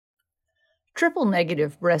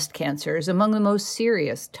Triple-negative breast cancer is among the most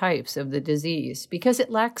serious types of the disease because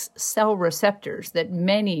it lacks cell receptors that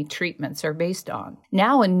many treatments are based on.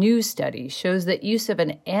 Now, a new study shows that use of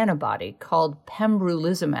an antibody called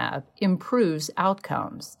pembrolizumab improves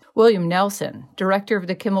outcomes. William Nelson, director of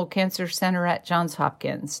the Kimmel Cancer Center at Johns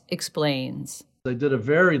Hopkins, explains. They did a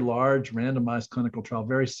very large randomized clinical trial,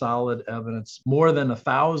 very solid evidence, more than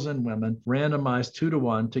 1,000 women randomized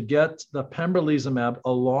 2-to-1 to get the pembrolizumab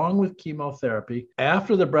along with chemotherapy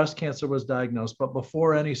after the breast cancer was diagnosed, but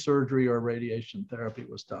before any surgery or radiation therapy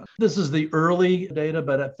was done. This is the early data,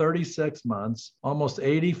 but at 36 months, almost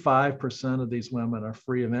 85% of these women are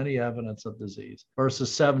free of any evidence of disease versus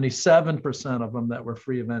 77% of them that were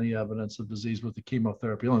free of any evidence of disease with the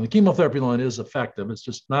chemotherapy alone. The chemotherapy alone is effective. It's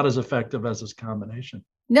just not as effective as its combination.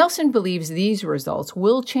 Nelson believes these results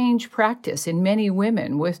will change practice in many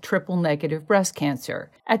women with triple-negative breast cancer.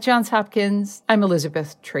 At Johns Hopkins, I'm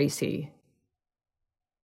Elizabeth Tracey.